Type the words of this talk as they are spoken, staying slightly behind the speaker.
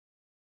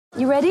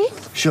You ready?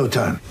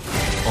 Showtime.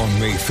 On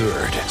May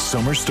 3rd,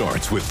 summer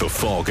starts with The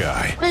Fall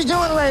Guy. Let's do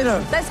it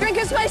later. Let's drink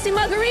a spicy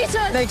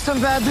margarita. Make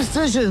some bad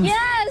decisions.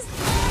 Yes!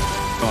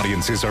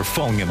 Audiences are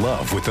falling in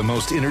love with the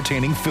most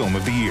entertaining film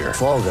of the year.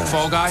 Fall Guy.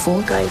 Fall Guy?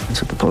 Fall guy.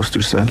 That's what the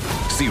poster said.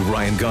 See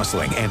Ryan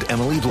Gosling and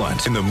Emily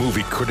Blunt in the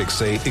movie critics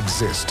say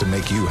exists to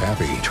make you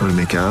happy. Trying to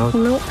make it out?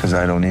 Nope. Because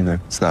I don't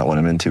either. It's not what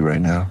I'm into right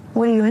now.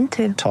 What are you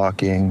into?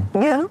 Talking.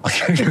 Yeah.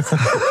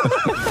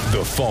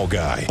 The Fall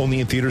Guy.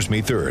 Only in theaters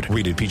May 3rd.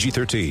 Rated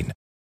PG-13.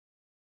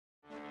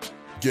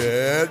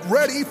 Get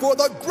ready for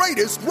the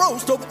greatest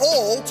roast of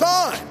all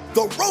time.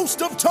 The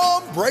Roast of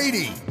Tom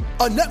Brady.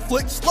 A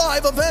Netflix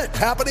live event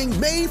happening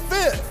May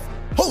 5th.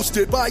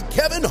 Hosted by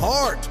Kevin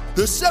Hart.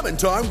 The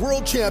 7-time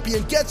world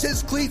champion gets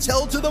his cleats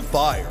held to the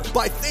fire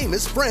by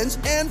famous friends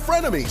and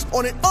frenemies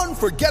on an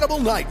unforgettable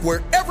night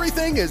where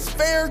everything is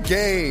fair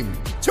game.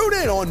 Tune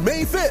in on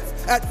May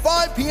 5th at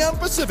 5 p.m.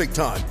 Pacific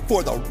time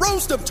for the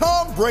Roast of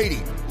Tom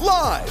Brady.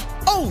 Live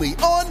only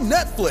on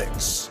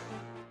Netflix.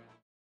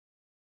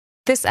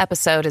 This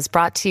episode is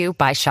brought to you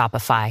by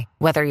Shopify.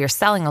 Whether you're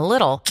selling a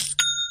little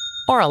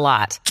or a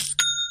lot,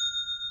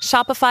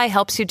 Shopify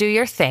helps you do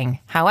your thing,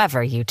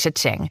 however you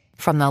cha-ching.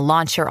 From the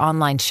launch your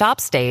online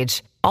shop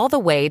stage, all the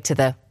way to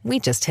the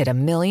we just hit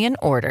 1 million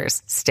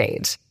orders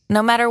stage.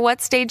 No matter what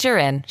stage you're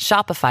in,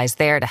 Shopify's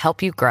there to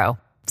help you grow.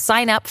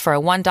 Sign up for a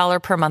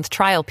 $1 per month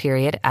trial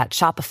period at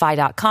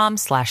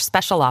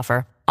shopify.com/special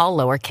offer, all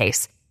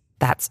lowercase.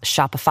 That's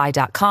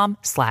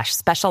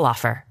shopify.com/special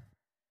offer.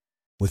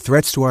 With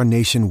threats to our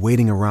nation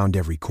waiting around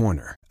every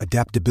corner,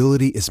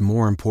 adaptability is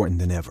more important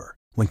than ever.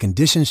 When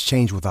conditions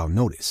change without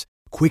notice,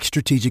 quick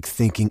strategic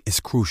thinking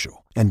is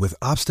crucial. And with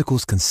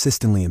obstacles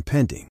consistently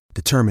impending,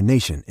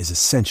 determination is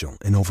essential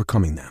in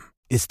overcoming them.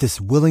 It's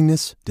this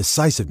willingness,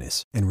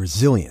 decisiveness, and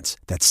resilience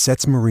that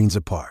sets Marines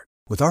apart.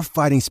 With our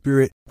fighting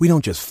spirit, we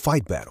don't just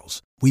fight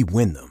battles, we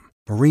win them.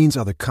 Marines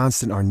are the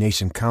constant our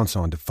nation counts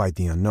on to fight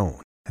the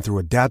unknown. And through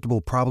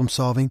adaptable problem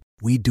solving,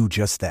 we do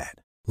just that.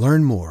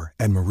 Learn more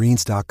at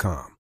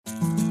marines.com.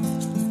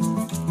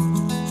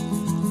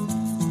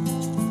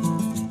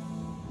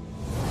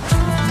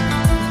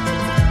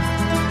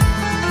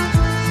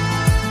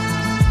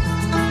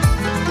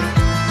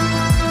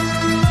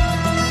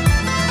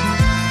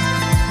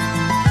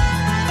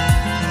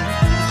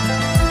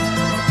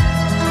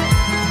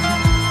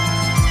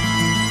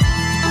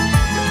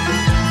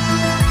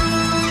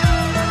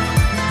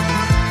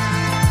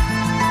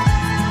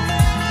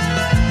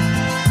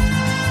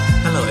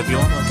 Hello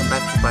everyone, welcome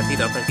back to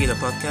Partido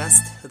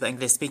Podcast, the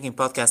English-speaking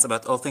podcast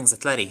about all things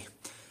Atleti.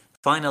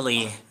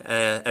 Finally,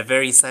 a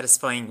very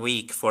satisfying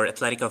week for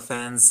Atletico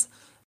fans.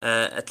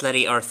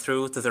 Atleti are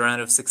through to the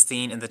round of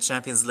 16 in the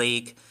Champions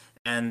League,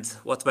 and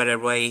what better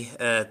way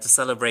to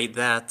celebrate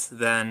that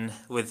than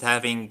with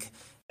having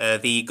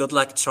the good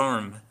luck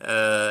charm,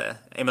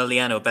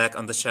 Emiliano, back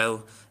on the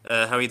show.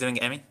 How are you doing,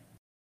 Emmy?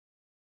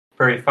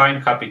 Very fine,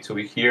 happy to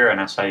be here,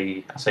 and as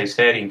I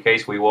said, in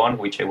case we won,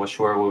 which I was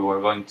sure we were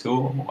going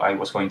to, I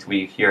was going to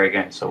be here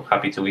again. So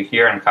happy to be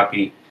here and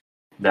happy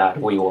that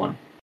we won.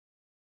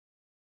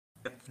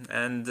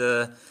 And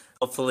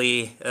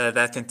hopefully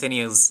that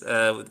continues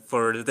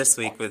for this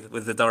week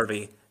with the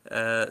derby.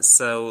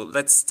 So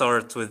let's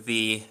start with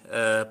the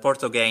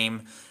Porto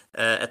game.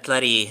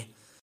 Atleti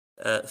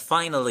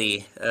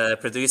finally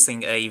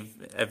producing a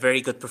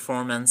very good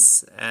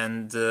performance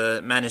and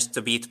managed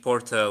to beat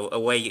Porto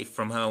away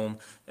from home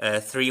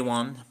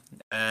 3-1.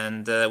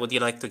 And would you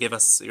like to give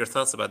us your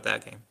thoughts about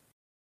that game?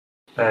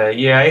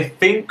 Yeah, I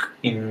think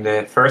in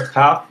the first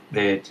half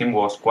the team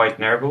was quite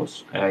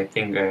nervous. I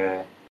think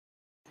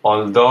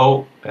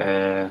although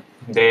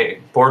the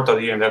Porto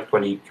didn't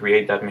actually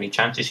create that many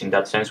chances, in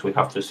that sense we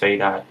have to say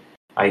that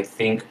I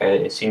think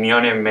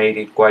Simeone made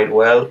it quite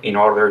well in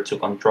order to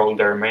control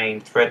their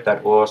main threat,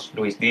 that was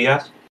Luis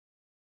Diaz,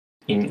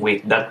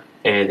 with that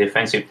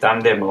defensive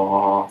tandem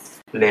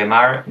of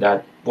Lemar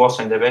that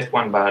wasn't the best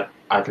one, but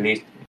at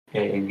least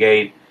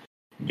gave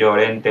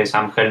Llorente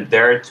some help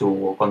there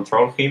to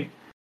control him.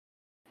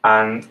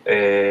 And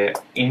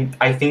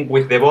I think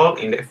with the ball,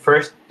 in the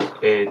first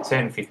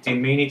 10-15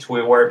 minutes,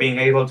 we were being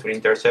able to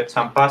intercept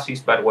some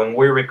passes, but when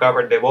we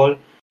recovered the ball,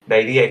 the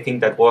idea, I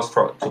think, that was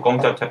to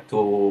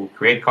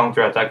create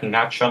counter-attacking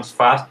actions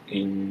fast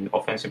in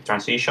offensive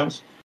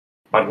transitions.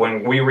 But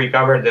when we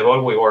recovered the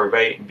ball, we were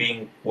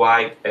being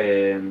quite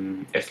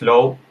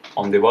slow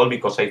on the ball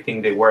because I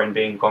think they weren't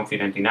being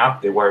confident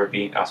enough. They were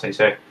being, as I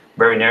said,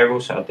 very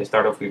nervous at the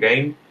start of the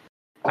game.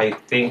 I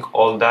think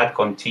all that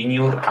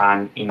continued,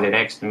 and in the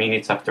next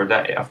minutes after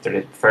that, after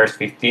the first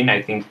 15,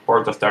 I think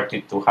Porto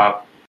started to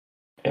have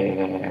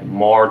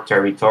more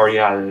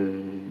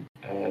territorial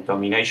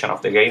domination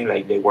of the game.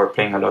 Like they were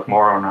playing a lot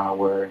more on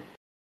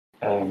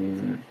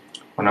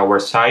our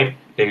side.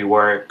 They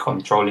were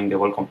controlling the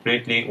ball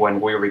completely.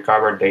 When we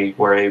recovered, they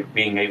were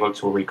being able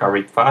to recover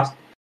it fast.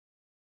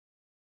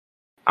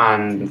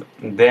 And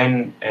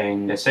then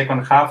in the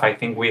second half, I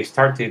think we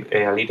started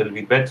a little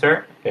bit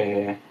better.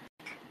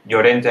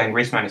 Llorente and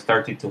Griezmann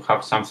started to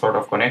have some sort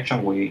of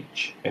connection,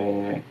 which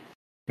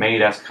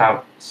made us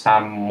have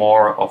some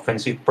more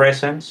offensive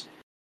presence.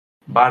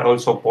 But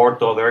also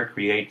Porto there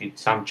created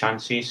some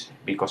chances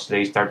because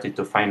they started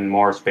to find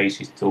more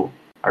spaces too.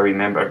 I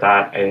remember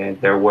that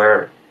there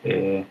were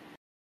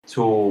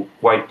two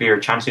quite clear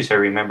chances. I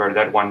remember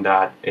that one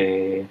that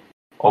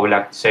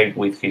Oblak saved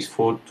with his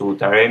foot to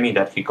Taremi,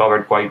 that he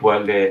covered quite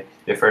well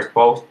the first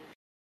post.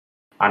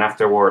 And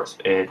afterwards,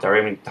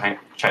 Taremi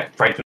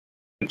tried to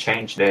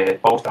change the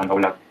post and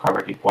Oblak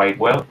covered it quite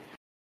well.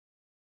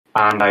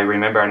 And I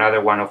remember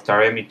another one of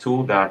Taremi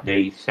too, that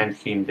they sent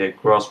him the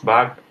cross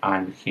back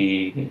and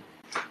he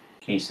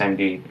sent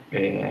it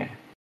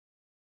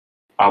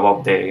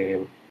above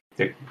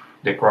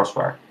the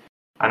crossbar.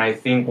 And I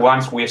think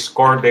once we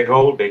scored the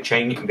goal,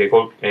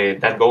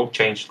 that goal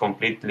changed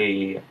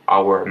completely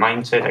our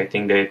mindset. I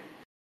think that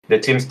the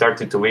team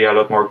started to be a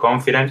lot more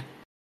confident.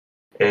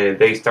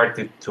 They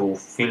started to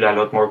feel a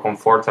lot more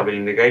comfortable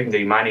in the game.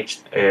 They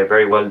managed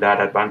very well that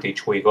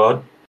advantage we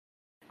got.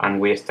 And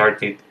we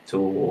started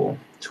to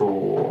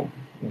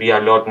be a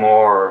lot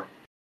more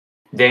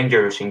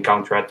dangerous in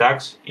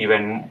counterattacks,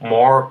 even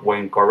more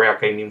when Correa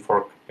came in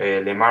for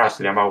Lemar, as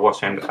Lemar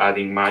wasn't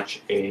adding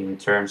much in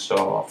terms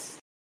of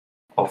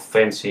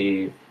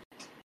offensive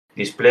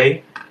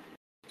display.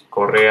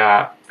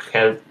 Correa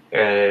helped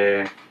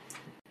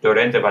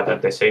Llorente, but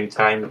at the same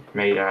time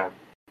made a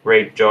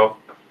great job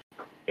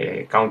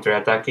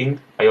counterattacking.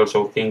 I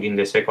also think in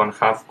the second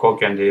half,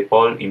 Koke and De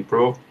Paul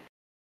improved.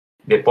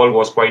 De Paul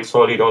was quite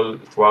solid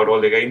throughout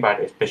all the game, but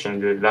especially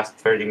in the last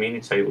 30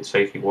 minutes, I would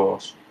say he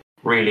was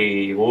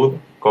really good.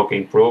 Koke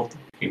improved.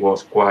 He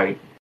was quite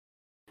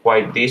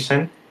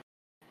decent.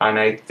 And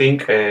I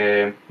think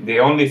the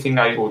only thing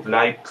I would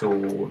like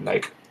to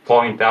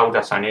point out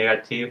as a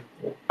negative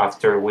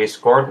after we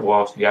scored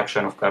was the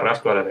action of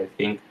Carrasco, that I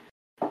think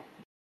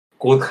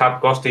could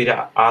have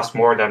costed us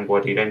more than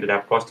what it ended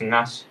up costing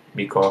us,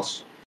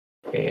 because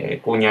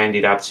Cunha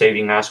ended up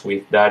saving us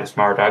with that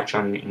smart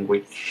action in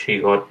which he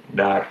got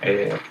that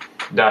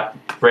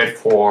threat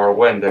for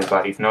Wendell.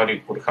 But if not,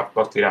 it would have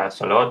costed us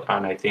a lot.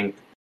 And I think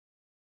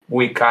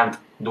we can't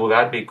do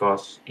that,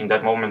 because in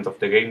that moment of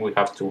the game we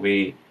have to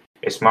be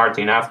smart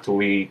enough to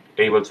be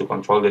able to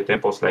control the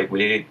tempos like we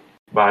did.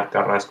 But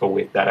Carrasco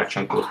with that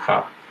action could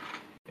have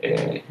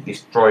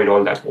destroyed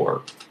all that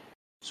work.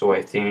 So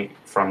I think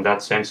from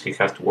that sense he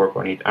has to work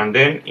on it. And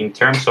then in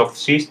terms of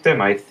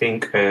system, I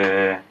think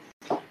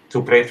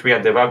to play three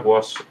at the back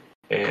was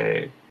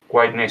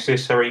quite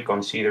necessary,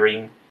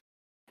 considering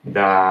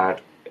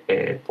that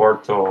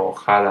Porto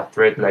had a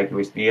threat like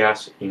Luis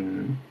Diaz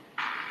in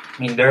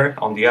there.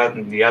 On the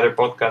other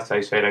podcast,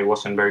 I said I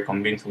wasn't very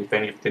convinced with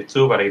any of the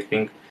two, but I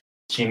think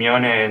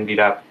Simeone ended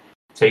up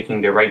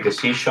taking the right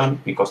decision,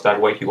 because that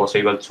way he was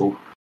able to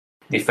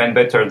defend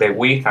better the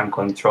width and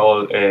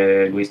control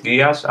Luis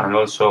Diaz, and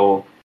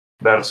also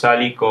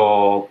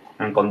Versalico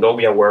and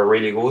Condovia were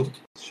really good.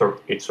 So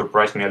it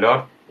surprised me a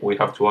lot. We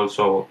have to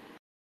also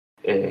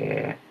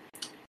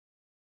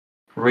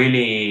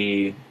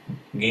really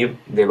give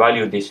the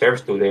value it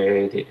deserves to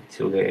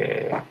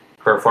the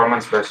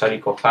performance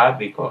Versalico had,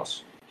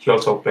 because he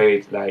also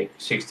played like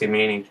 60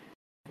 minutes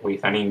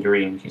with an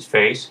injury in his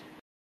face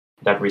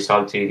that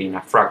resulted in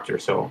a fracture.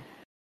 So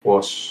it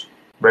was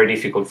very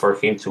difficult for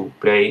him to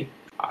play,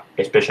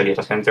 especially as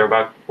a center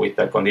back with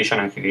that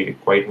condition, and he did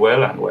it quite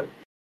well. And well,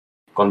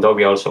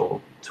 Condovia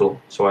also too.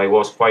 So I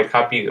was quite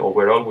happy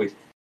overall with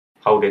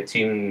how the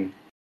team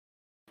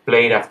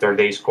played after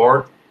they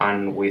scored,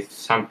 and with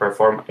some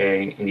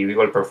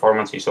individual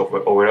performances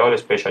overall,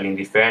 especially in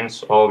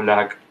defense.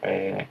 Oblak,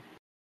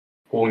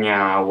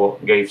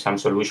 Cunha gave some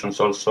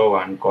solutions also,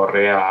 and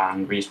Correa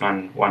and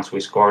Griezmann, once we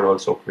scored,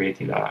 also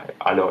created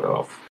a lot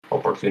of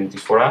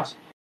opportunities for us.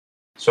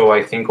 So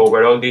I think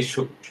overall this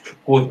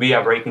could be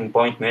a breaking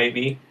point,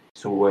 maybe,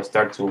 to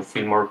start to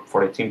feel more,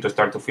 for the team to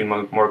start to feel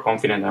more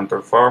confident and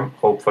perform.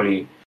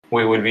 Hopefully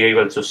we will be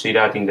able to see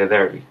that in the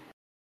derby.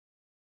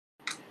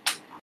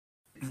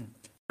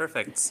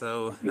 Perfect.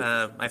 So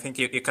I think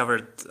you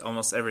covered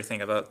almost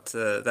everything about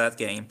that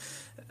game.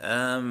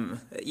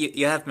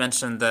 You have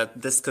mentioned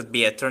that this could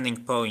be a turning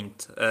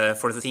point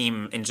for the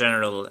team in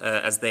general,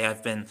 as they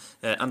have been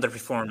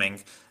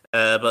underperforming.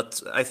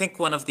 But I think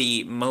one of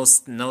the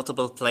most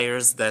notable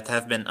players that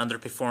have been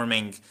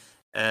underperforming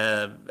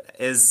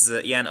is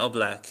Jan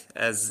Oblak,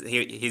 as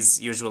he's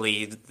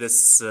usually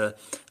this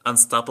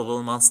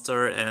unstoppable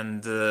monster,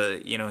 and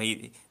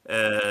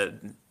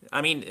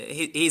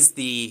he's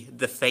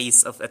the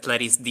face of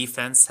Atleti's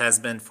defense, has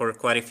been for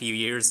quite a few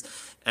years,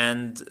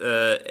 and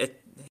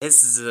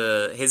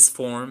his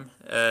form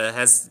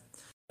has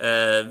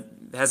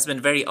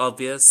been very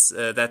obvious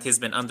that he's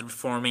been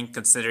underperforming,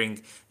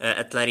 considering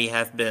Atleti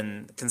have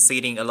been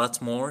conceding a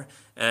lot more,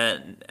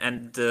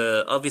 and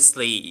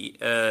obviously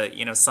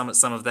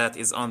some of that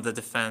is on the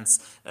defense,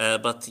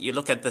 but you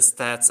look at the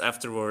stats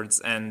afterwards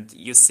and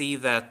you see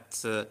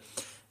that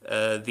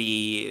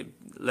the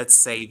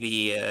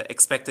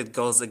expected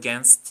goals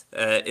against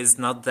is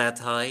not that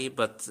high,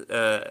 but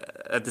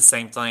at the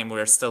same time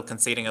we're still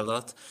conceding a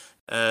lot.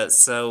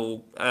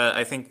 So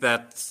I think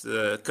that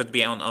could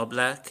be on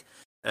Oblak.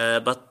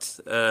 But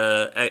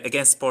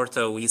against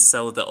Porto, we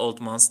saw the old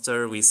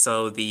monster. We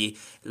saw the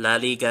La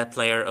Liga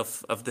player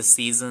of the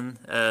season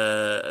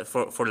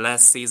for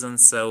last season.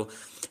 So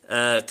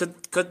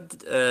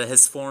could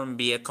his form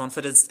be a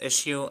confidence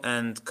issue?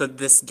 And could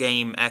this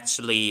game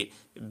actually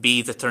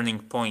be the turning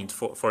point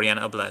for Jan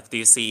Oblak? Do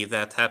you see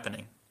that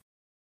happening?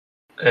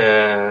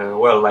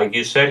 Well, like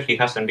you said, he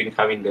hasn't been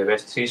having the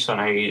best season.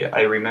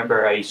 I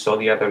remember I saw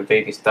the other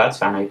day the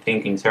stats, and I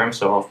think in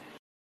terms of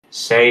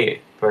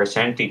save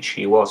percentage,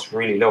 he was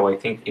really low. I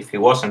think if he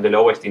wasn't the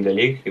lowest in the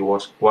league, he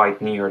was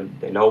quite near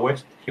the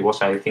lowest. He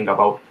was, I think,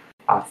 about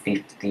a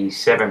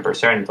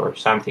 57% or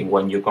something.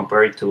 When you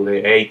compare it to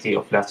the 80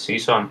 of last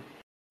season,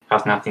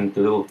 has nothing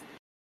to do.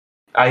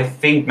 I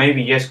think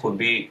maybe yes, could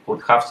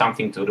have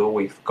something to do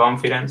with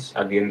confidence.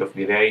 At the end of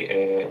the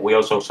day, we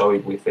also saw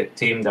it with the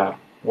team that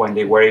when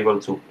they were able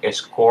to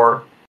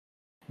score,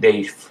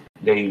 they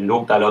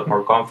looked a lot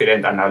more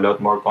confident and a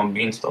lot more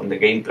convinced on the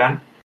game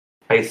plan.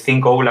 I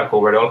think Oblak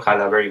overall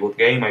had a very good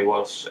game. I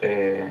was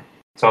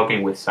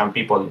talking with some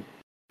people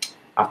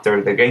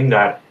after the game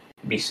that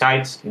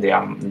besides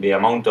the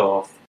amount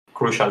of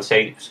crucial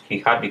saves he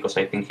had, because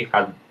I think he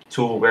had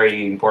 2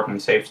 very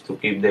important saves to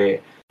keep the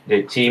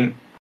team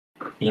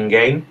in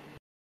game,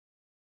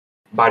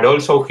 but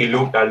also he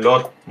looked a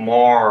lot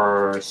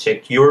more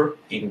secure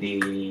in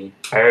the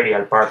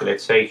aerial part.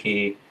 Let's say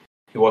he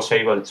was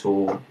able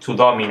to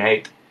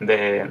dominate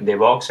the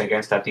box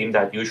against a team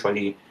that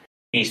usually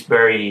is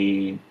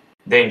very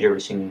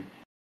dangerous in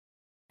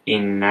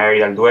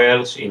aerial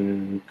duels,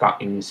 in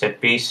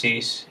set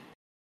pieces,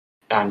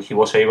 and he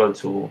was able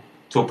to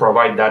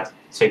provide that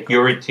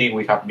security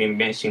we have been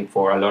missing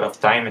for a lot of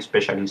time,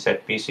 especially in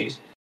set pieces.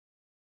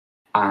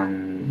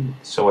 And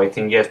so I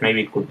think, yes,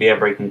 maybe it could be a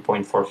breaking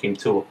point for him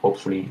too.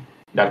 Hopefully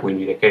that will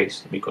be the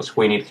case, because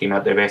we need him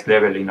at the best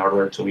level in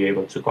order to be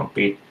able to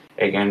compete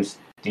against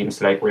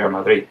teams like Real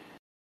Madrid.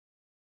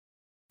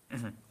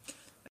 Mm-hmm.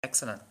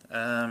 Excellent.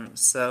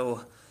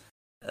 So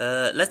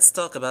let's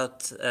talk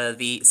about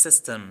the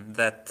system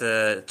that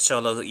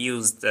Cholo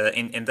used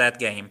in that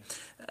game.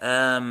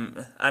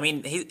 I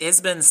mean, he's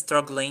been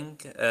struggling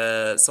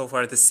so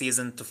far this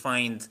season to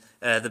find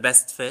the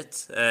best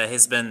fit.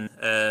 He's been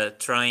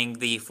trying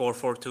the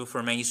 4-4-2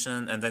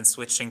 formation and then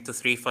switching to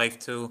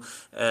 3-5-2,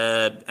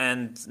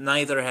 and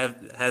neither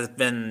has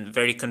been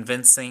very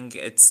convincing.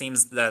 It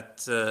seems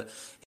that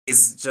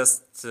he's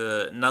just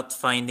not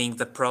finding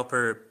the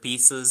proper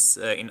pieces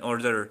in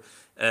order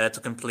to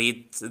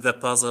complete the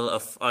puzzle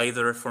of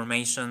either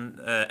formation,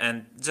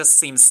 and just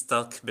seems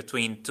stuck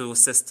between 2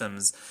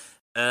 systems.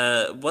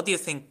 What do you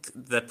think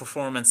the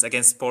performance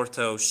against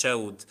Porto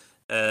showed?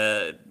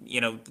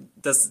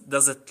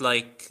 Does it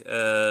like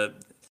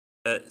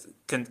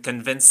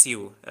convince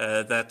you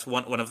that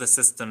one of the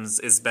systems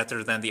is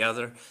better than the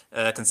other,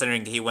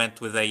 considering he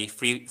went with a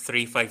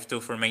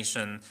 3-5-2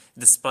 formation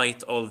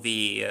despite all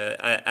the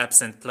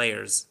absent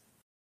players?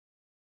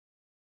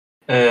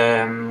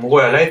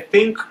 Well, I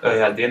think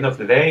at the end of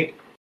the day,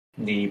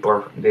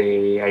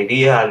 the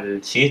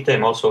ideal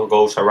system also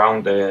goes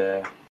around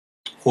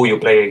who you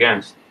play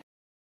against.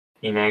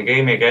 In a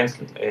game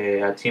against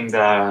a team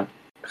that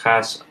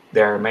has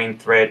their main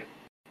threat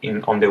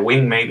on the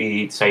wing,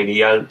 maybe it's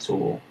ideal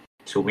to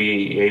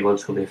be able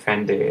to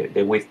defend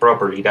the width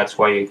properly. That's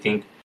why I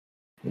think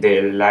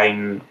the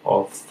line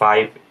of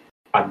 5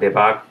 at the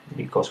back,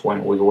 because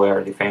when we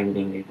were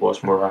defending it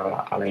was more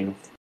a line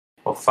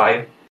of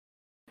 5,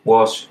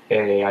 was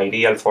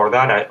ideal for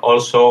that.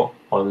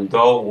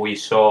 Although we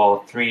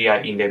saw 3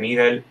 in the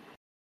middle,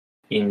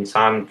 in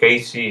some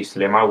cases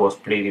Lemar was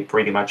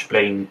pretty much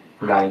playing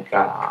like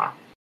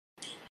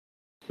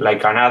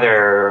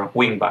another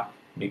wingback,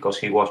 because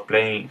he was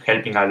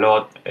helping a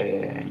lot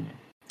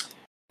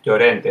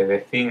Llorente. The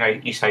thing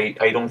is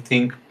I don't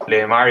think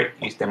Lemar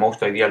is the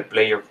most ideal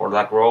player for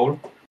that role.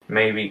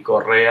 Maybe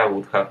Correa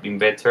would have been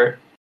better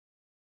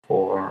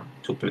to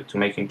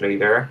make him play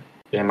there.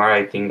 Lemar,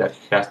 I think that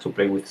he has to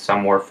play with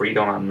some more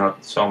freedom and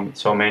not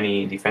so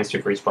many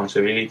defensive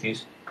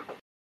responsibilities.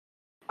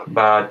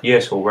 But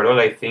yes, overall,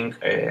 I think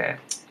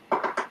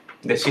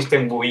the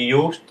system we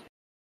used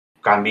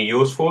can be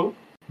useful,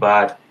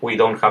 but we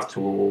don't have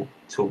to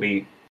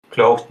be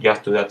close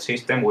just to that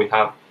system. We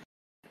have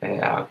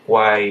a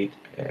quite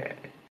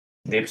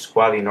deep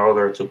squad in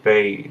order to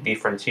play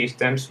different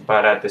systems,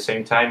 but at the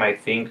same time, I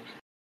think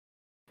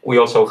we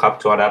also have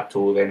to adapt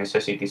to the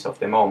necessities of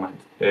the moment.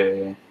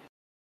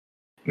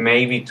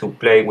 Maybe to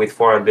play with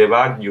 4 at the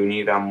back, you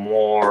need a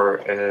more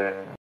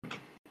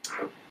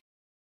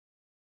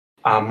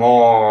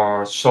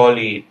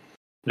solid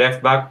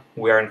left back.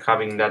 We aren't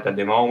having that at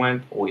the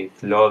moment.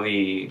 With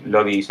Lodi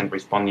isn't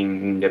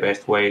responding in the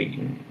best way.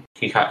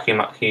 He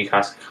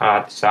has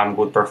had some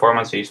good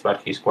performances,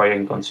 but he's quite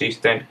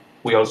inconsistent.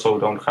 We also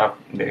don't have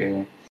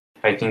a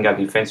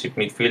defensive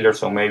midfielder,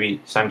 so maybe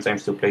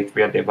sometimes to play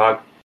 3 at the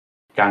back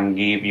can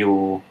give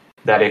you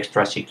that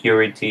extra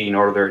security in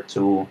order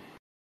to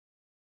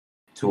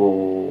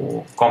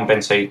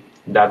compensate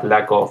that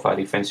lack of a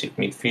defensive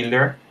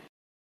midfielder.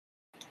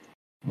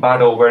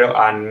 But overall,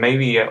 and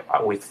maybe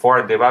with 4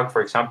 at the back,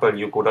 for example,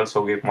 you could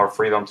also give more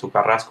freedom to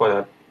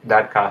Carrasco.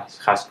 That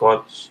has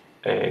got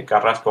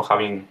Carrasco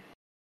having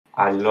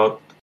a lot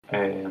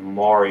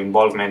more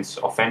involvements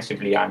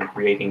offensively and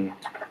creating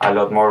a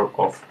lot more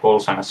of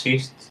goals and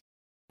assists.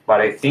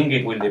 But I think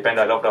it will depend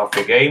a lot of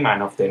the game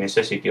and of the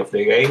necessity of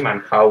the game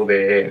and how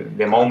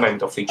the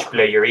moment of each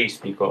player is,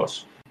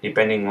 because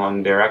depending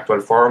on their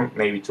actual form,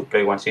 maybe to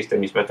play one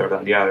system is better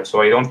than the other.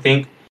 So I don't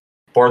think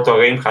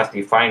Porto game has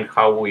defined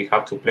how we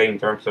have to play in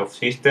terms of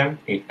system.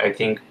 I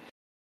think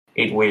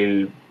it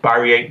will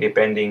vary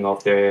depending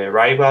of the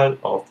rival,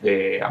 of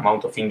the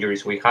amount of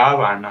injuries we have,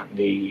 and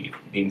the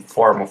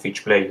form of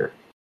each player.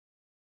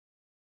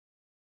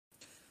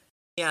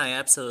 Yeah, I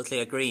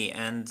absolutely agree.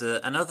 And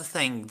another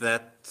thing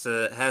that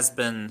has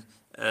been,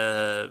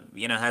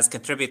 has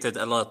contributed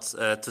a lot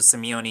to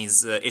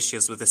Simeone's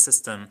issues with the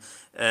system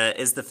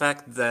is the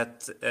fact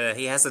that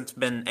he hasn't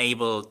been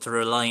able to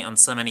rely on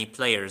so many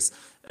players.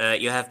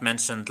 You have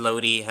mentioned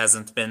Lodi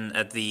hasn't been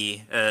at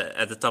the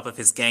top of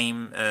his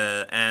game,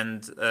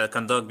 and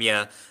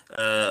Kondogbia,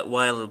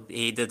 while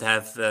he did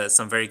have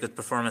some very good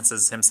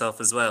performances himself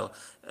as well,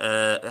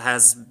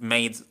 has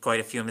made quite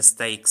a few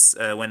mistakes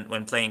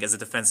when playing as a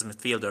defensive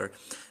midfielder.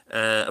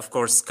 Of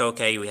course,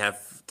 Koke, we have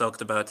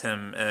talked about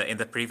him in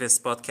the previous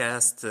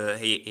podcast.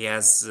 He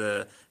has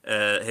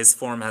his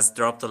form has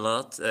dropped a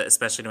lot,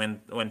 especially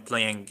when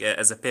playing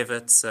as a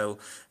pivot. So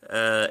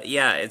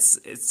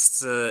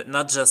it's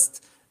not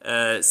just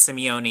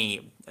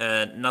Simeone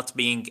not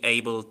being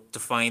able to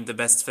find the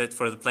best fit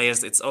for the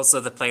players. It's also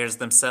the players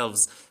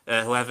themselves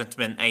who haven't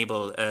been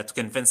able to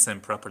convince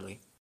him properly.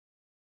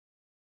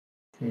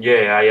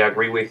 Yeah, I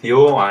agree with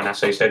you. And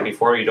as I said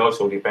before, it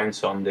also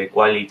depends on the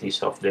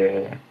qualities of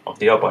the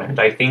opponent.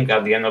 I think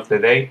at the end of the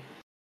day,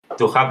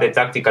 to have the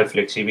tactical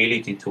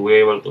flexibility to be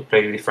able to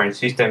play different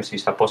systems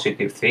is a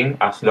positive thing,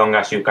 as long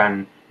as you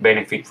can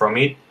benefit from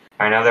it.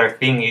 Another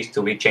thing is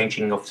to be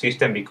changing of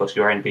system because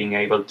you aren't being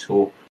able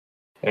to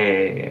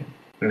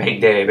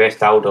make the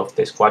best out of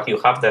the squad you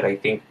have. That I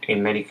think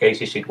in many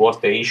cases it was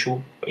the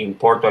issue. In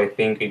Porto, I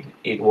think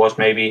it was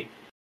maybe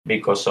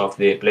because of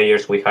the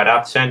players we had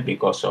absent,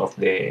 because of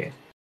the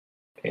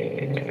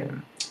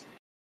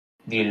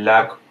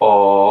lack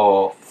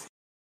of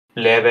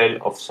level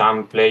of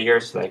some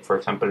players, like for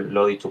example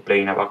Lodi to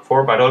play in a back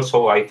four, but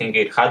also I think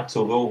it had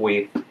to do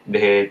with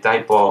the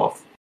type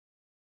of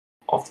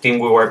team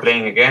we were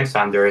playing against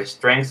and their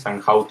strengths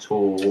and how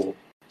to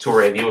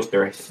reduce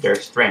their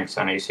strengths.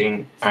 And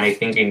I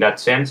think in that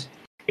sense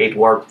it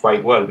worked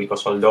quite well,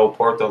 because although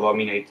Porto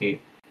dominated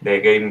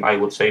the game, I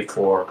would say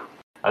for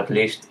at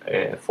least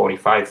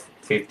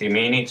 45-50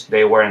 minutes,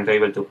 they weren't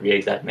able to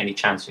create that many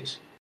chances.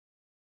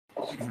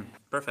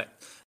 Perfect.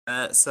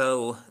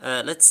 So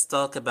let's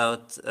talk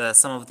about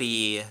some of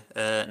the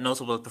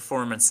notable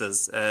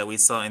performances we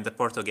saw in the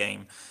Porto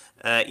game.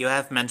 You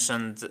have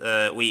mentioned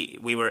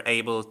we were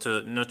able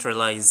to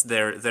neutralize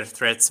their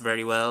threats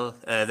very well.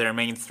 Their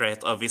main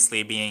threat,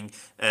 obviously, being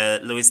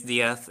Luis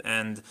Diaz,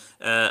 and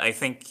I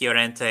think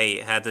Llorente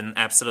had an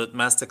absolute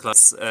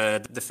masterclass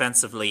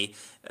defensively.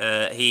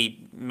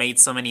 He made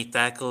so many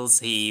tackles.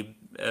 He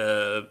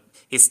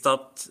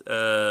stopped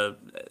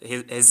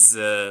his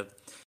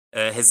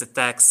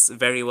attacks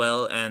very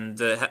well,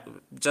 and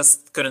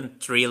just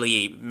couldn't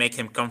really make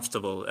him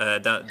comfortable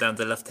down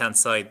the left-hand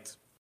side.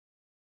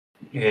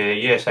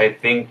 Yes, I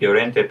think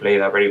Llorente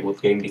played a very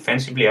good game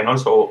defensively, and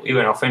also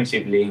even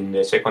offensively in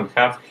the second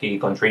half. He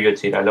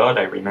contributed a lot.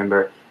 I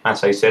remember,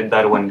 as I said,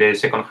 that when the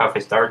second half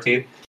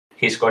started,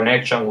 his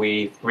connection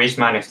with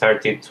Griezmann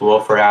started to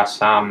offer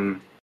us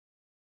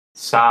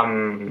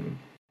some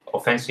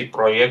offensive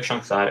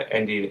projections that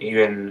ended,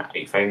 even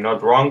if I'm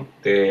not wrong,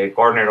 the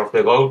corner of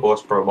the goal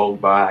was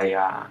provoked by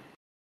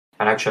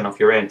an action of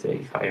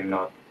Llorente,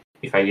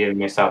 if I didn't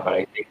mess up. But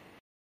I think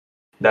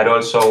that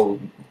also,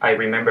 I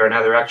remember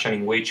another action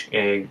in which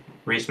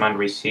Griezmann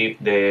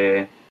received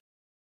a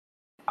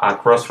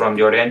cross from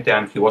Llorente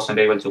and he wasn't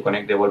able to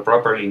connect the ball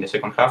properly in the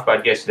second half.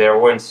 But yes, there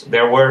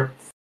were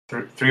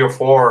 3 or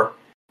 4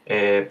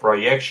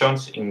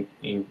 projections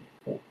in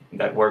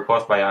that were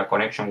caused by a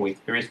connection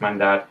with Griezmann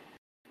that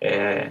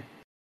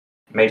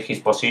made his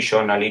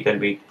position a little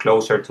bit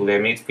closer to the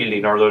midfield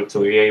in order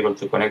to be able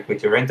to connect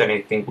with Llorente. And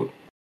I think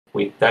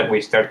with that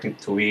we started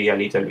to be a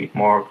little bit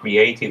more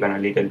creative and a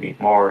little bit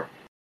more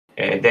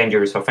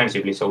dangerous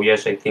offensively. So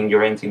yes, I think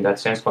Llorente in that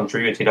sense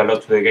contributed a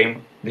lot to the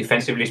game,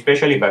 defensively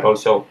especially, but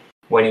also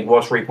when it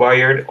was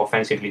required,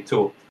 offensively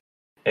too.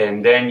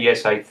 And then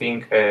yes, I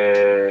think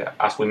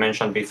as we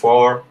mentioned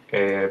before,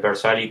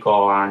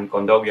 Versalico and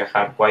Kondogbia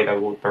had quite a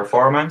good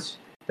performance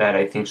that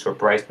I think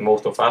surprised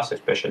most of us,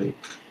 especially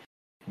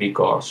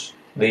because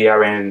they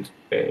aren't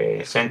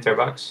center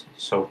backs.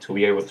 So to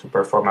be able to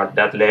perform at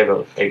that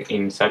level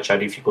in such a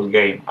difficult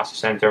game as a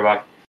center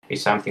back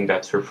is something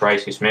that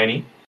surprises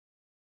many.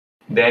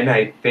 Then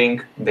I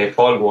think De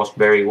Paul was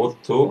very good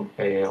too.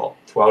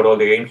 Throughout all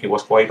the game, he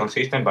was quite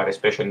consistent, but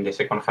especially in the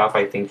second half,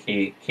 I think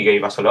he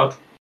gave us a lot.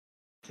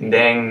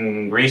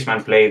 Then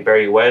Griezmann played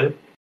very well.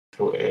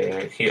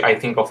 I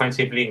think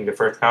offensively in the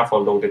first half,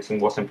 although the team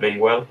wasn't playing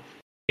well,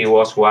 he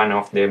was one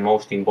of the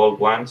most involved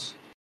ones.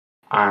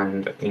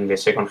 And in the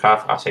second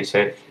half, as I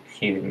said,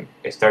 he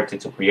started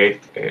to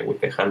create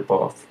with the help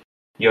of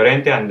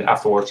Llorente, and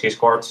afterwards he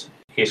scores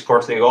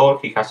the goal.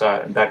 He has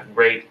that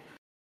great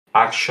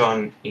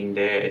action in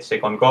the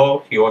second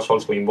goal. He was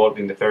also involved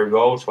in the third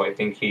goal, so I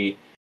think he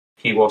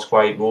was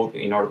quite good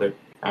in order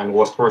and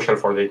was crucial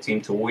for the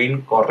team to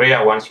win.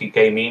 Correa, once he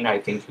came in, I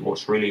think he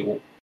was really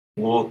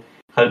good,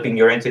 helping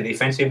Llorente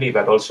defensively,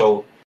 but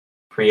also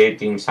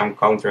creating some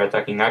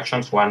counter-attacking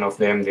actions, one of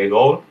them the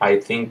goal. I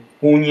think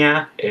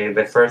Cunha,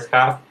 the first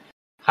half,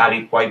 had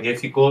it quite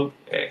difficult.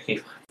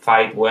 He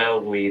fight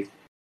well with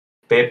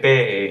Pepe.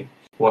 It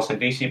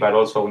wasn't easy, but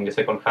also in the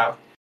second half,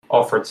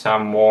 offered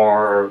some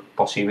more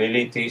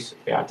possibilities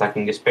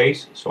attacking the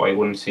space. So I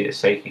wouldn't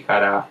say he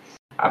had a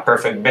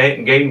perfect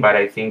game, but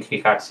I think he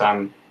had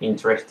some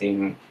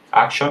interesting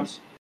actions.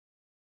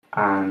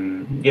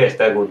 And yes,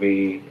 that would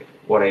be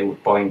what I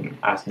would point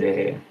as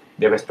the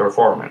best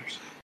performance.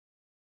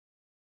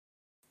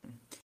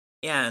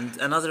 Yeah, and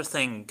another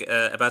thing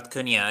about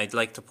Cunha I'd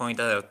like to point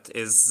out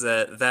is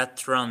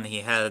that run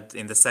he had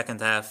in the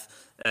second half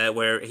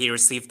where he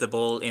received the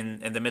ball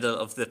in the middle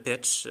of the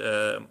pitch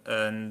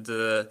and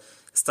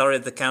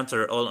started the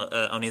counter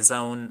on his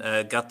own,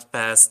 got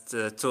past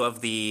two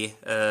of the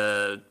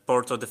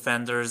Porto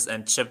defenders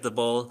and chipped the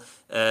ball.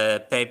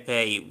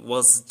 Pepe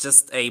was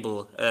just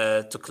able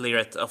to clear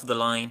it off the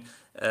line.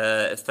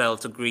 It fell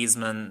to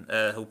Griezmann,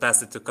 who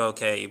passed it to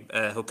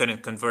Koke, who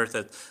couldn't convert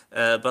it.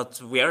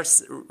 But we are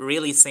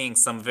really seeing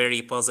some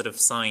very positive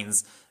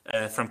signs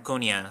from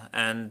Cunha.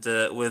 And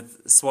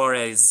with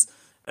Suarez,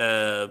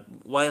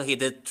 while he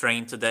did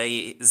train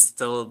today, is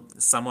still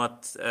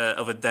somewhat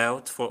of a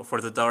doubt for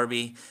the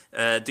derby.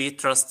 Do you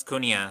trust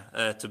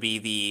Cunha to be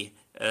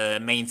the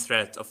main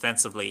threat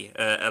offensively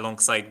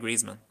alongside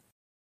Griezmann?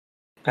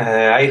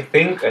 I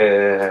think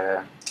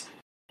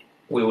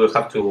we will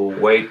have to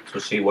wait to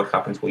see what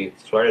happens with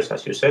Suarez,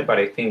 as you said, but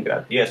I think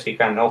that, yes, he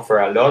can offer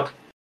a lot.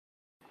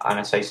 And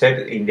as I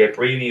said in the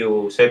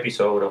previous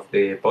episode of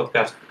the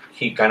podcast,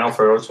 he can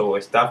offer also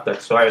stuff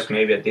that Suarez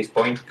maybe at this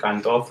point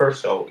can't offer,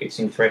 so it's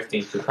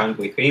interesting to count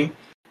with him.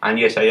 And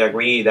yes, I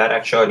agree, that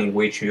action in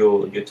which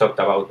you talked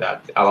about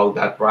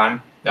that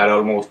run that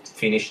almost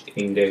finished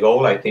in the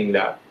goal, I think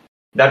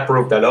that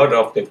proved a lot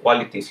of the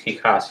qualities he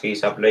has.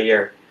 He's a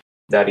player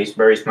that is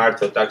very smart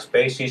to attack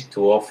spaces,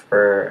 to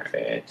offer,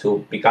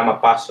 to become a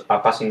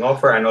passing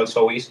offer, and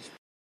also is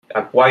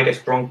a quite a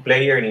strong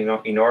player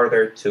in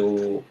order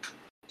to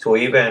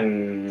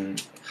even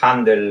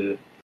handle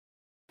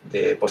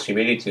the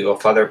possibility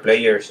of other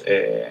players.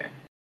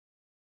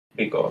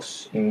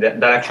 Because in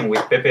that action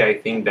with Pepe, I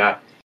think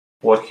that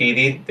what he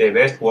did the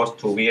best was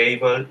to be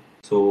able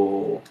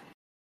to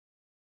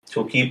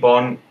keep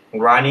on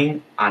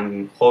running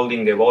and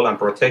holding the ball and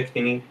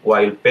protecting it,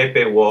 while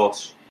Pepe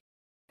was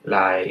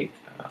like,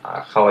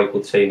 how I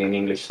could say it in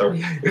English,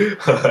 sorry,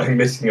 I'm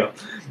messing up.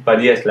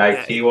 But yes,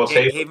 like he was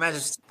able. He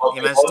managed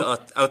to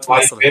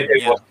out-muscle him.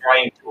 Pepe was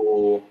trying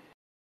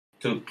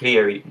to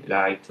clear it,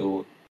 like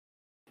to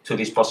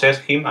dispossess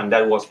him, and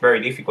that was very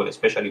difficult,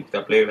 especially with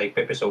a player like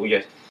Pepe. So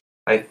yes,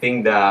 I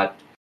think that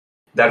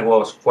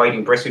was quite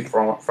impressive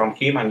from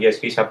him. And yes,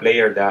 he's a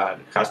player that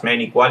has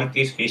many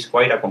qualities. He's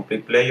quite a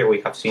complete player.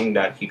 We have seen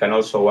that he can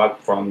also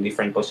act from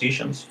different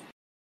positions.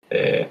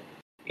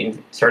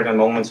 In certain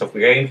moments of the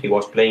game, he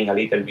was playing a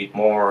little bit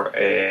more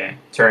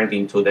turned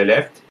into the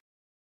left.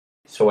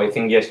 So I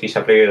think, yes, he's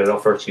a player that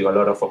offers you a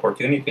lot of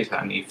opportunities.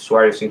 And if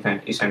Suarez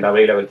isn't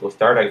available to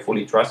start, I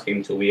fully trust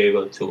him to be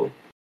able to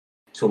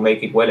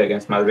make it well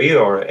against Madrid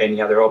or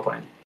any other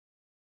opponent.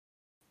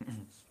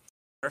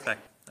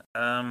 Perfect.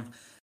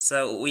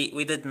 So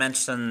we did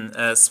mention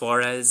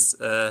Suarez,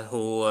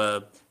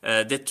 who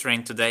did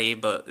train today,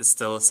 but is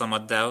still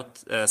somewhat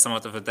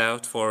of a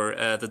doubt for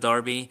the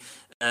derby.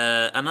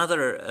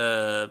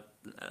 Another,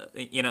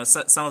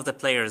 some of the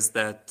players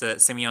that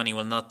Simeone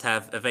will not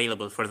have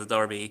available for the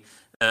derby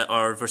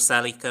are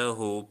Versalico,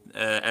 who,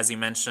 as you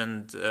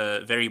mentioned,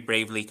 very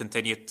bravely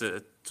continued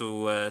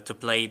to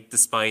play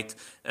despite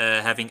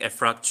having a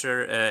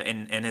fracture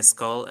in his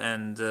skull,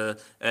 and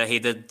he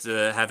did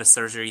have a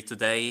surgery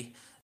today.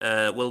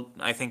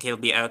 I think he'll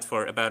be out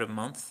for about a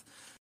month.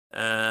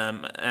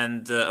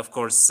 And of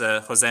course,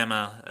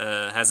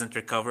 Josema hasn't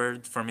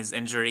recovered from his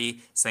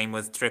injury. Same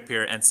with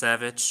Trippier and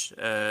Savic.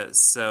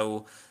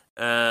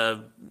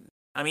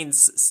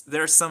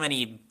 There are so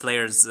many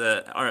players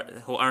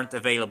who aren't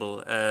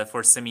available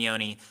for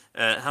Simeone.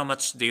 How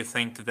much do you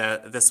think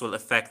that this will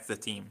affect the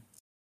team?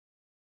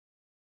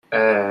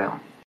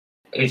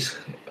 It's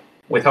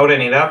without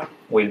any doubt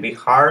will be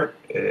hard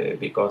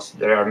because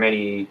there are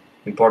many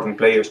important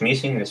players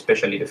missing,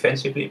 especially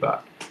defensively.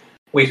 But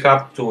we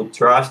have to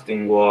trust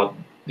in what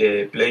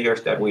the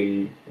players that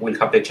will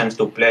have the chance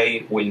to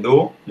play will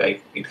do,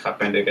 like it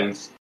happened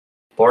against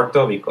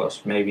Porto,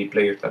 because maybe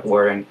players that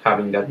weren't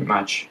having that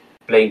much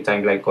playing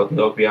time, like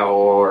Kondogbia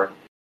or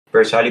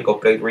Versalico,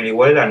 played really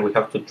well, and we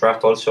have to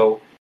trust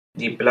also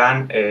the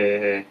plan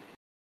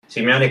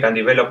Simeone can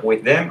develop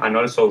with them, and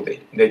also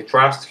the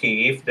trust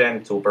he gives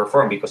them to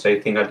perform. Because I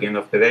think at the end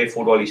of the day,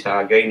 football is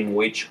a game in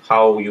which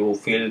how you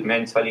feel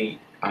mentally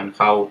and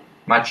how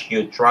much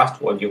you trust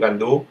what you can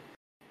do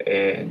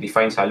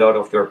defines a lot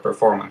of your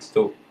performance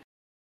too.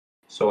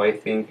 So I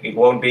think it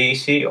won't be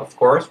easy, of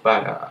course,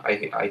 but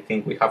I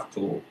think we have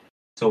to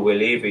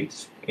believe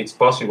it's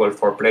possible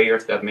for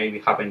players that maybe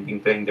haven't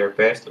been playing their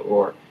best,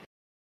 or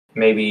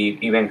maybe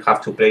even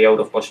have to play out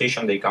of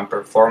position. They can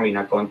perform in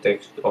a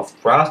context of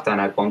trust and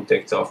a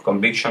context of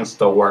convictions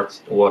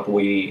towards what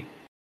we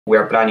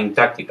are planning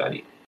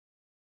tactically.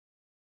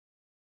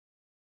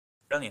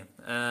 Brilliant.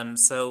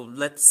 So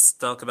let's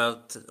talk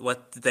about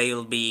what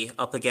they'll be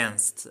up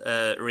against.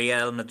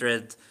 Real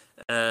Madrid.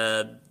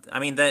 I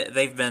mean,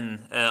 they've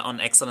been on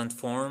excellent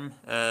form.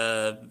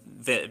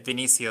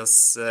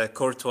 Vinicius,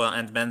 Courtois,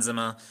 and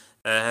Benzema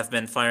have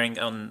been firing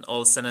on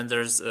all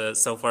cylinders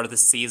so far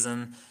this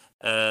season.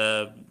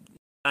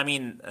 I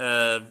mean,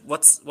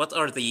 what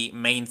are the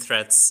main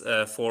threats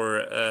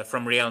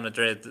from Real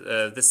Madrid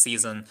this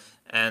season,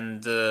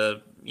 and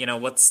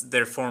what's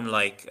their form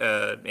like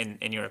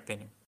in your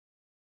opinion?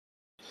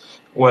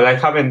 Well, I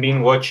haven't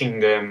been watching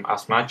them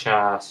as much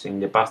as in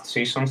the past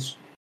seasons,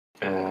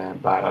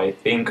 but I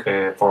think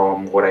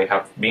from what I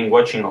have been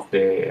watching of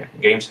the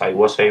games I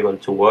was able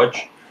to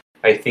watch,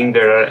 I think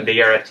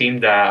they are a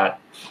team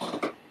that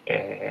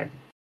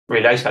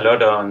relies a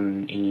lot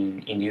on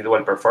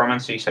individual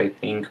performances. I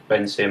think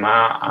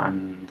Benzema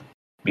and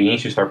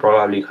Vinicius are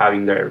probably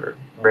having their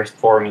best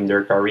form in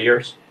their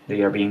careers.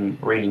 They are being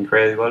really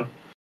incredible.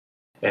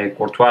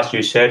 Courtois, as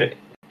you said,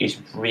 is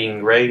being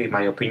great, in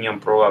my opinion,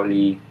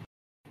 probably,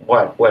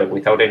 well,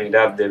 without any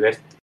doubt, the best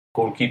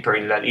goalkeeper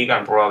in La Liga,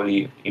 and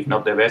probably, if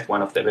not the best,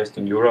 one of the best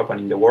in Europe and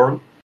in the world.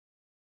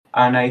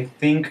 And I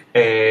think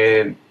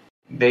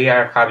they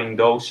are having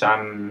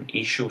some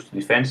issues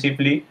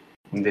defensively.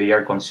 They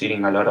are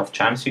conceding a lot of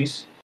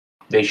chances.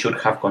 They should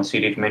have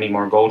conceded many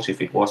more goals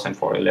if it wasn't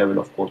for the level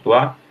of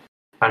Courtois.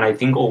 And I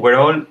think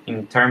overall,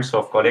 in terms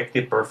of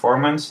collective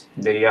performance,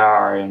 they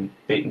aren't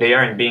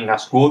being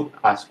as good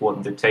as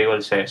what the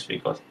table says,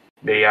 because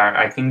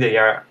I think they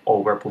are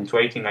over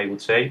punctuating, I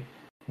would say.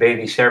 They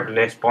deserve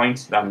less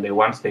points than the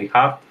ones they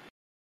have.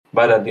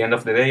 But at the end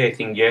of the day, I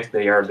think, yes,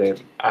 they are,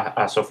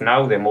 as of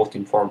now, the most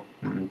informed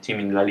team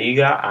in La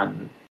Liga,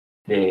 and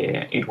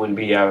it will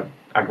be a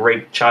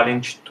great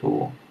challenge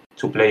to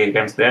play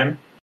against them,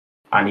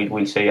 and it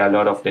will say a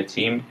lot of the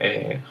team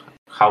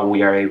how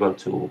we are able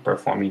to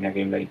perform in a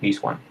game like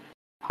this one.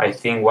 I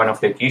think one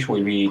of the keys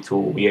will be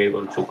to be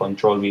able to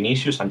control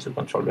Vinicius and to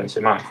control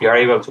Benzema. If you are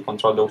able to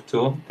control those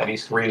two, that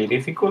is really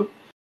difficult.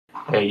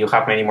 You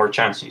have many more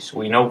chances.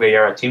 We know they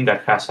are a team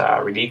that has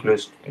a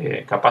ridiculous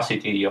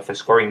capacity of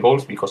scoring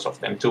goals because of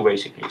them too,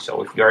 basically.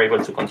 So if you are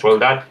able to control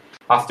that,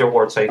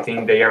 afterwards, I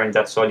think they aren't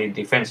that solid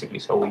defensively.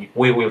 So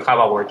we will have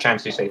our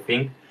chances, I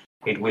think.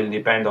 It will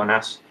depend on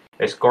us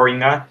scoring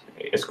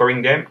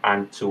them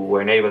and to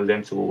enable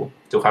them to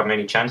have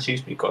many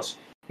chances, because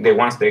the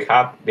ones they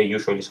have, they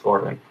usually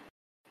score them.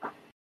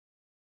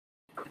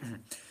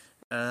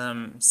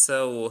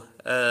 So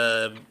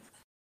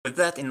with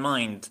that in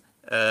mind,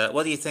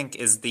 what do you think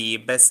is the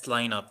best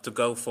lineup to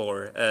go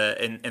for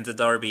in the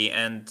derby,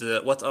 and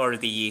what are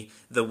the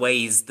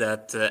ways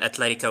that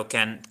Atletico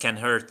can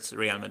hurt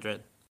Real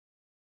Madrid?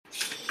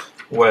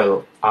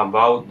 Well,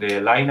 about the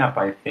lineup,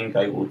 I think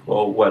I would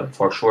go,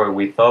 for sure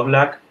with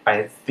Oblak.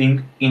 I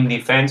think in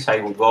defense, I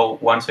would go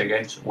once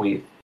again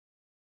with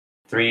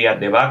 3 at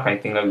the back. I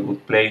think I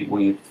would play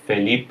with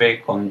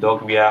Felipe,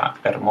 Kondogbia,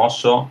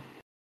 Hermoso,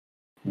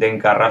 then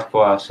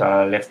Carrasco as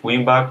a left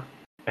wing back,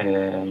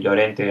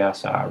 Llorente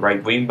as a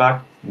right wing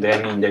back.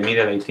 Then in the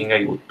middle, I think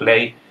I would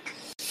play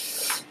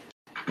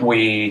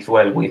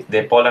with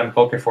De Paul and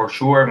Koke for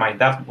sure. My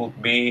doubt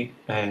would be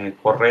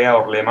Correa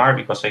or Lemar,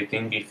 because I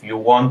think if you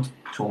want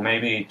to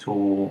maybe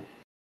to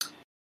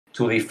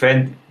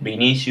defend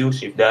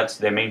Vinicius, if that's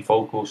the main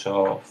focus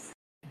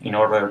in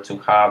order to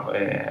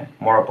have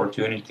more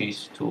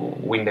opportunities to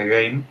win the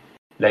game,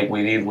 like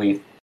we did with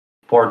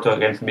Porto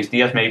against Luis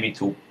Diaz, maybe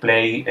to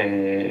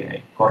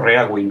play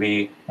Correa will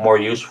be more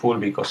useful,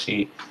 because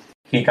he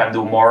can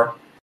do more.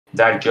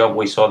 That job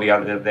we saw the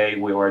other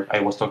day, I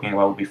was talking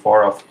about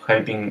before, of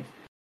helping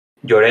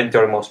Llorente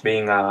almost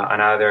being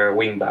another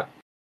wing back.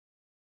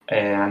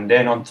 And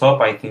then on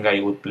top, I think I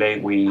would play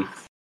with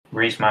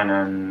Griezmann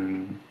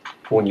and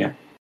Cunha.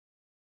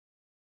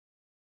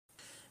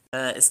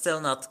 It's still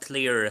not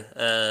clear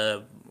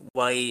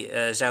why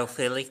João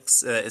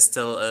Felix is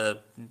still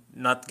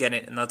not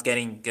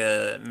getting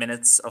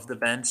minutes off the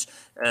bench.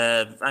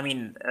 I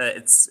mean,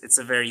 it's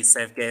a very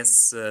safe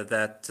guess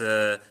that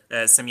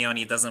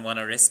Simeone doesn't want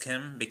to risk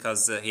him,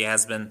 because he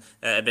has been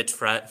a bit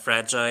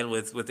fragile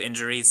with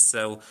injuries.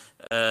 So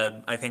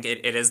I think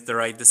it is the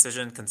right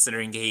decision,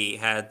 considering he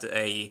had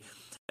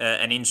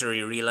an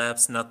injury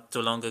relapse not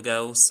too long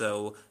ago.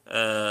 So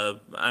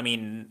I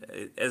mean,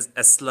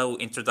 a slow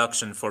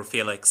introduction for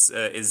Felix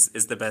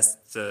is the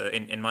best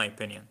in my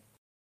opinion.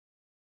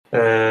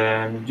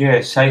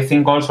 Yes, I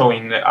think also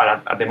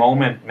at the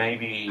moment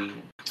maybe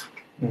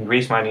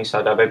Griezmann is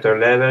at a better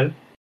level,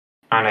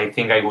 and I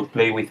think I would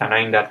play with a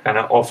 9 that can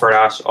offer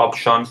us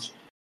options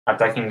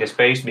attacking the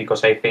space,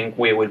 because I think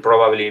we will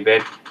probably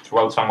bet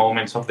throughout some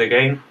moments of the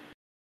game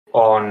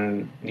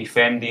on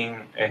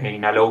defending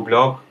in a low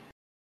block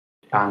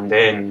and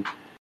then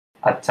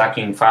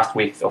attacking fast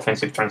with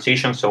offensive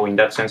transition. So in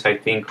that sense, I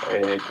think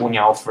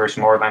Cunha offers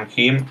more than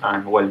him,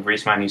 and well,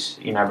 Griezmann is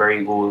in a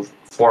very good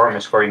form,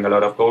 scoring a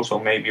lot of goals. So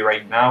maybe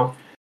right now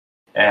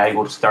I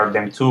would start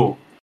them too.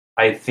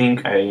 I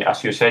think,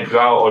 as you said,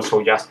 Joao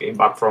also just came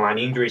back from an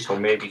injury, so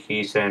maybe he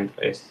isn't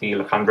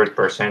still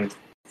 100%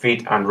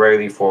 fit and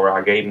ready for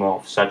a game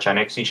of such an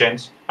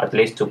exigence, at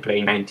least to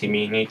play 90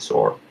 minutes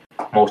or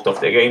most of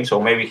the game. So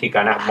maybe he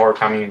can have more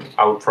coming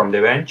out from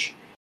the bench.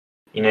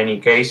 In any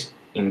case,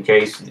 in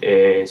case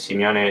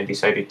Simeone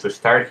decided to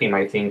start him,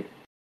 I think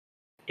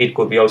it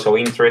could be also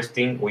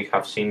interesting. We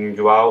have seen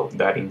Joao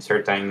that in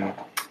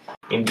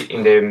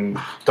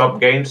the top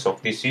games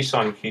of this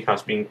season, he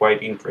has been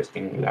quite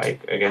interesting,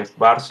 like against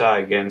Barca,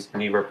 against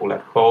Liverpool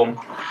at home.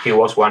 He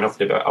was one of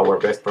our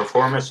best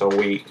performers, so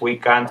we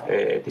can't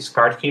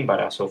discard him. But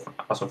as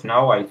of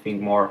now, I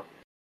think more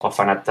of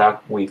an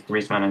attack with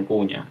Griezmann and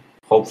Cunha.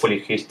 Hopefully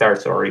he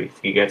starts, or if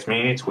he gets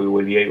minutes, we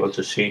will be able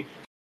to see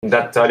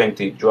that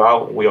talented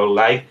Joao we all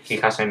like. He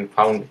hasn't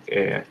found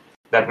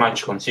that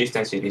much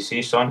consistency this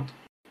season.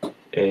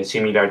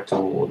 Similar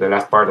to the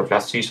last part of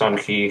last season,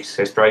 he's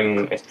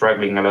struggling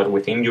a lot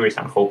with injuries,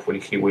 and hopefully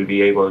he will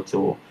be able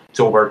to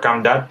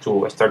overcome that,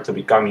 to start to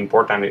become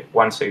important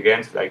once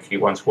again like he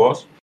once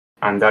was,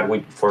 and that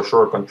would for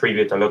sure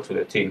contribute a lot to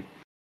the team.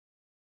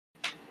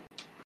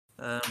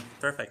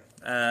 Perfect.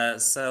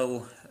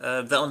 So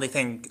the only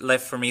thing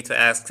left for me to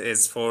ask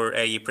is for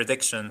a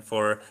prediction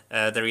for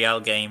the Real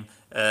game.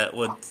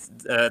 Would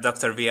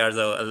Dr.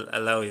 Villardo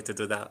allow you to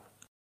do that?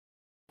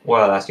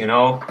 Well, as you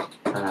know,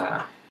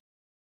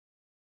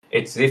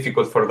 it's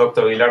difficult for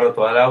Dr. Villardo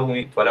to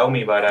allow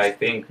me, but I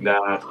think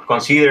that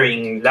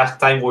considering last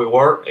time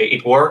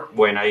it worked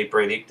when I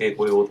predicted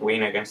we would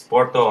win against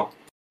Porto,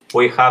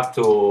 we have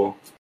to.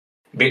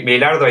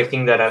 Villardo, I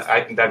think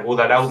that would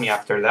allow me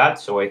after that,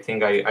 so I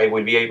think I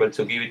will be able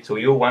to give it to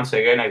you. Once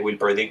again, I will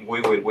predict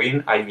we will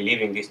win. I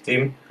believe in this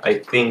team. I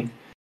think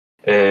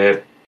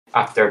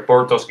after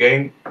Porto's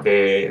game,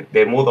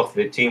 the mood of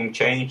the team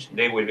changed.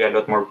 They will be a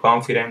lot more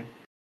confident,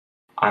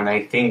 and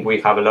I think we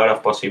have a lot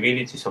of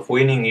possibilities of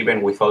winning,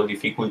 even with all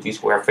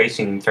difficulties we are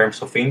facing in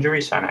terms of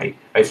injuries. And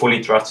I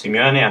fully trust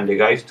Simeone and the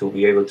guys to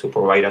be able to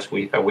provide us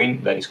with a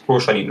win that is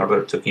crucial in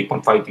order to keep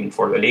on fighting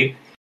for the league.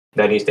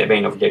 That is the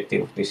main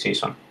objective of this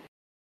season.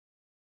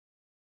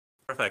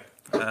 Perfect.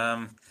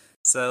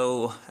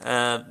 So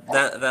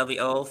that'll be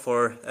all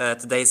for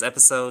today's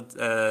episode.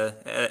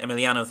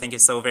 Emiliano, thank you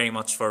so very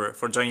much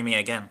for joining me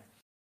again.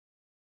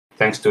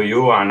 Thanks to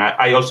you, and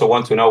I also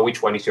want to know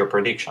which one is your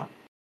prediction.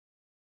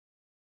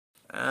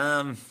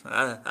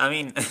 I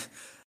mean,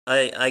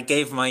 I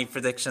gave my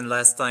prediction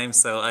last time,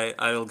 so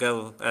I will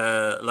go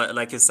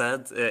like you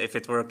said. If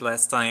it worked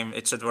last time,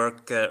 it should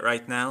work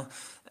right now.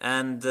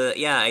 And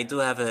yeah, I do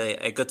have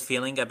a good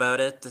feeling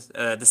about it.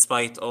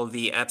 Despite all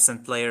the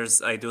absent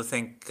players, I do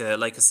think,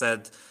 like I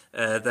said,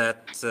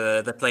 that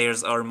the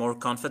players are more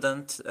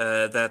confident,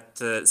 that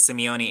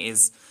Simeone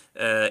is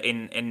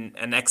in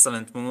an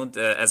excellent mood,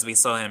 as we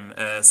saw him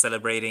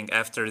celebrating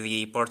after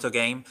the Porto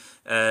game.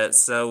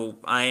 So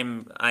I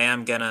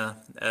am gonna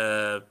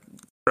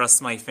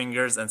cross my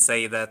fingers and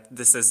say that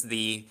this is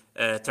the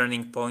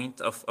turning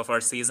point of our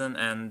season,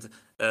 and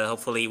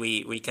hopefully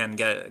we can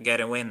get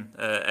a win,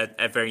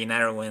 a very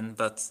narrow win,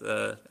 but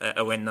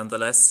a win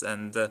nonetheless,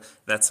 and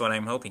that's what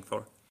I'm hoping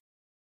for.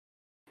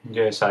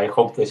 Yes, I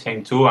hope the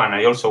same too, and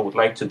I also would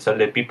like to tell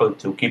the people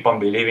to keep on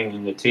believing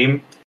in the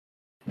team,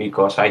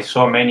 because I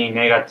saw many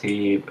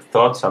negative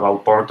thoughts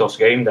about Porto's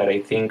game that I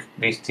think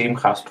this team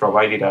has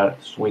provided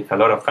us with a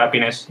lot of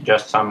happiness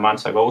just some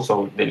months ago,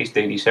 so the least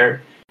they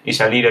deserve is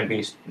a little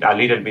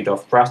bit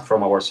of trust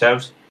from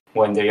ourselves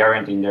when they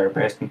aren't in their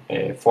best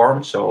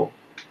form. So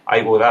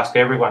I would ask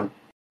everyone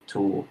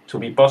to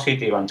be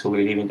positive and to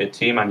believe in the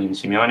team and in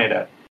Simeone,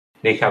 that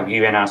they have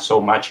given us so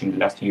much in the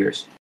last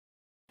years.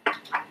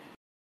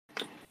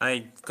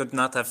 I could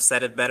not have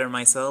said it better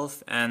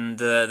myself, and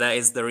that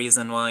is the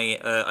reason why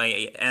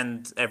I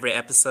end every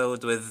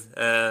episode with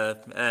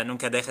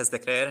Nunca dejes de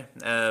creer.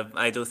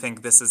 I do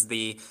think this is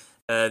the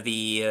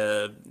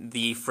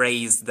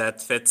phrase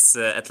that fits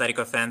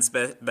Atletico fans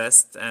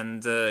best,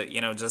 and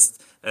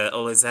just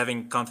always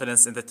having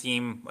confidence in the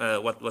team.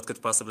 What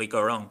could possibly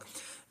go wrong?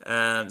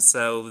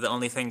 So the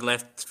only thing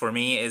left for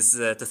me is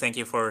to thank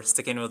you for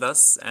sticking with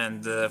us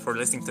and for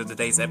listening to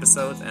today's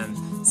episode, and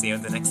see you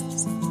in the next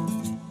episode.